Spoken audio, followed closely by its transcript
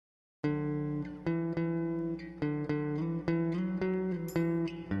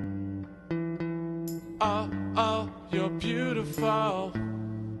Oh, oh, you're beautiful.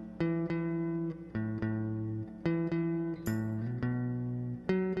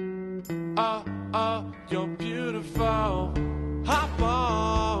 Oh, oh, you're beautiful. Hop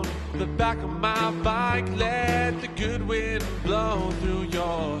on the back of my bike, let the good wind blow through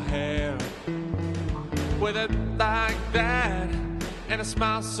your hair. With it like that, and a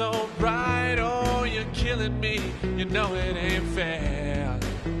smile so bright, oh, you're killing me, you know it ain't fair.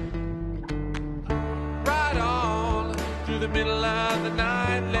 Right on through the middle of the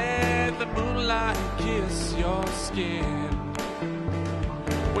night, let the moonlight kiss your skin.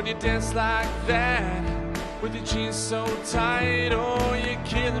 When you dance like that, with your jeans so tight, oh, you're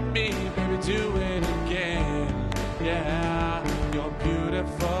killing me, baby, do it again. Yeah, you're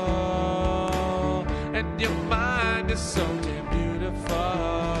beautiful, and your mind is so damn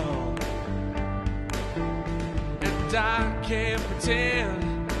beautiful. And I can't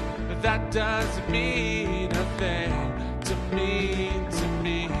pretend that that doesn't mean a thing to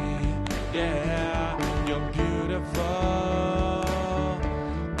me, yeah, you're beautiful.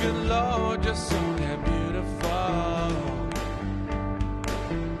 Good Lord, you're so damn beautiful.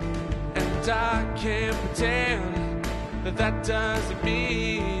 And I can't pretend that that doesn't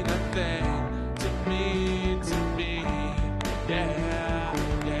mean a thing to me, yeah,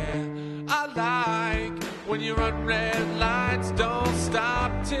 yeah. I like when you run red lights, don't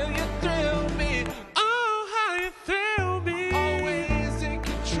stop till you thrill me. Oh, how you thrill me. Always in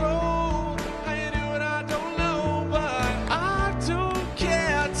control. How you do it, I don't know, but I don't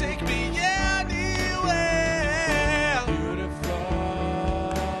care. Take me anywhere. Beautiful,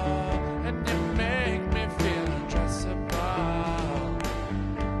 and you make me feel undressable.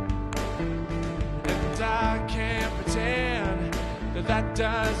 And I can't pretend that that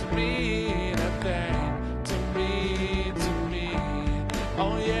doesn't mean a thing to me.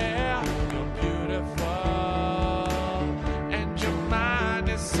 Oh yeah, you're beautiful, and your mind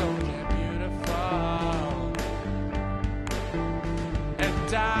is so damn beautiful.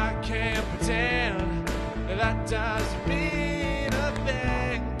 And I can't pretend that that doesn't